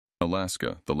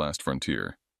Alaska, the last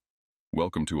frontier.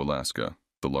 Welcome to Alaska,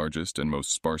 the largest and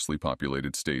most sparsely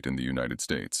populated state in the United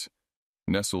States.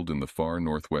 Nestled in the far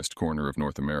northwest corner of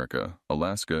North America,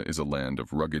 Alaska is a land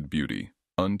of rugged beauty,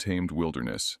 untamed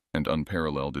wilderness, and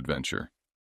unparalleled adventure.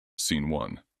 Scene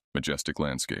 1. Majestic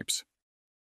landscapes.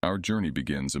 Our journey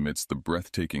begins amidst the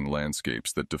breathtaking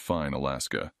landscapes that define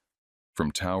Alaska.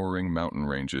 From towering mountain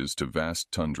ranges to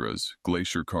vast tundras,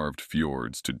 glacier-carved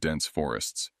fjords to dense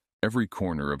forests, every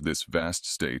corner of this vast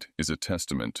state is a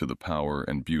testament to the power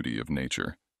and beauty of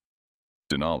nature.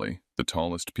 Denali, the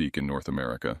tallest peak in North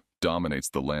America, dominates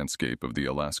the landscape of the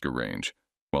Alaska Range,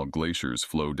 while glaciers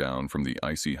flow down from the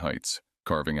icy heights,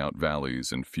 carving out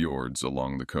valleys and fjords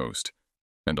along the coast.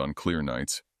 And on clear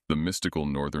nights, the mystical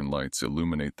northern lights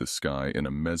illuminate the sky in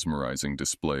a mesmerizing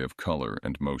display of color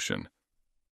and motion.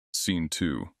 Scene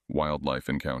 2. Wildlife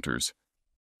encounters.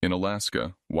 In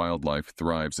Alaska, wildlife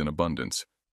thrives in abundance,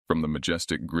 from the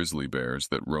majestic grizzly bears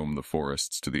that roam the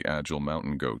forests to the agile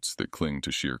mountain goats that cling to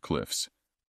sheer cliffs.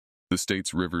 The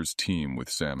state's rivers teem with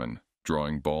salmon,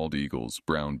 drawing bald eagles,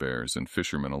 brown bears, and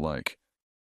fishermen alike.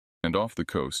 And off the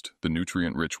coast, the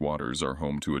nutrient-rich waters are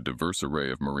home to a diverse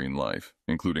array of marine life,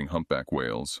 including humpback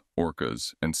whales,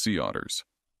 orcas, and sea otters,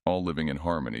 all living in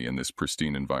harmony in this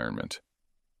pristine environment.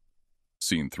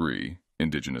 Scene 3.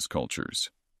 Indigenous cultures.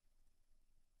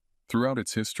 Throughout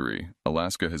its history,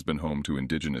 Alaska has been home to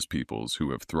indigenous peoples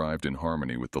who have thrived in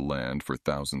harmony with the land for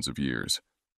thousands of years.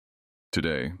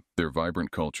 Today, their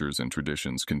vibrant cultures and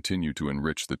traditions continue to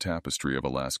enrich the tapestry of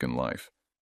Alaskan life.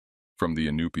 From the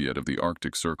Inupiat of the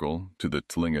Arctic Circle to the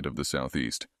Tlingit of the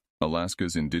Southeast,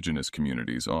 Alaska's indigenous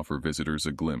communities offer visitors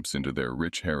a glimpse into their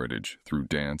rich heritage through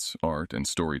dance, art, and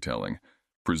storytelling,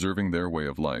 preserving their way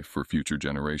of life for future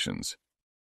generations.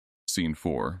 Scene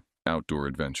 4. Outdoor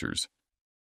adventures.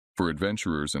 For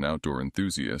adventurers and outdoor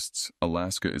enthusiasts,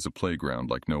 Alaska is a playground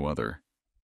like no other.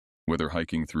 Whether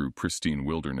hiking through pristine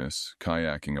wilderness,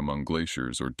 kayaking among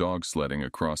glaciers, or dog sledding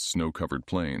across snow-covered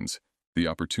plains, the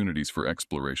opportunities for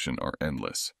exploration are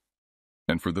endless.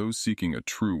 And for those seeking a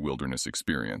true wilderness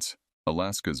experience,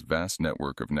 Alaska's vast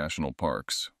network of national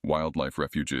parks, wildlife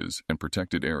refuges, and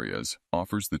protected areas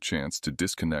offers the chance to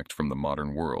disconnect from the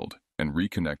modern world and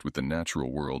reconnect with the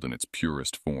natural world in its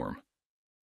purest form.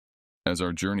 As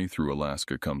our journey through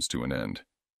Alaska comes to an end,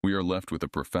 we are left with a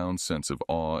profound sense of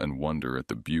awe and wonder at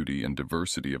the beauty and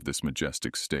diversity of this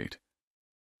majestic state.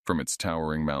 From its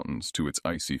towering mountains to its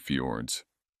icy fjords,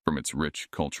 from its rich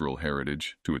cultural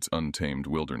heritage to its untamed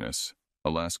wilderness,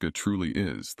 Alaska truly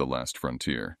is the last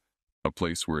frontier, a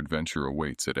place where adventure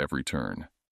awaits at every turn.